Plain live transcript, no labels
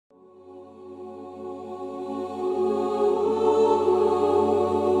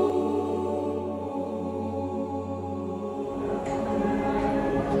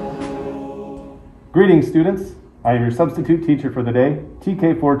Greetings, students. I am your substitute teacher for the day,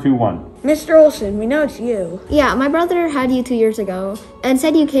 TK421. Mr. Olson, we know it's you. Yeah, my brother had you 2 years ago and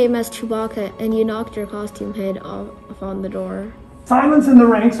said you came as Chewbacca and you knocked your costume head off on the door. Silence in the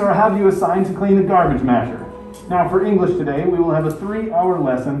ranks or have you assigned to clean the garbage masher. Now for English today, we will have a 3-hour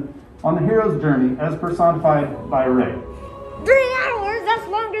lesson on the hero's journey as personified by Ray. 3 hours? That's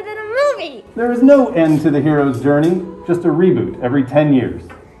longer than a movie! There is no end to the hero's journey, just a reboot every 10 years.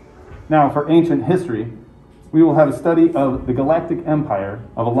 Now for ancient history, we will have a study of the Galactic Empire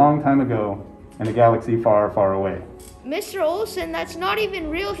of a long time ago in a galaxy far, far away. Mr. Olson, that's not even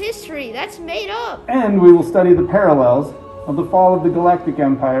real history. That's made up. And we will study the parallels of the fall of the Galactic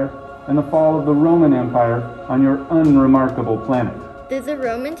Empire and the fall of the Roman Empire on your unremarkable planet. Did the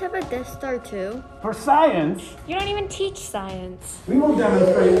Romans have a Death Star too? For science, You don't even teach science. we will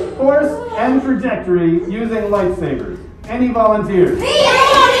demonstrate force and trajectory using lightsabers. Any volunteers?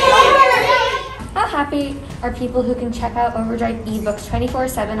 How happy are people who can check out Overdrive ebooks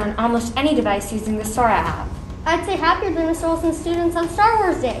 24/7 on almost any device using the Sora app? I'd say happier than Mr. Olson's students on Star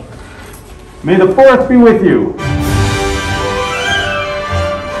Wars Day. May the 4th be with you.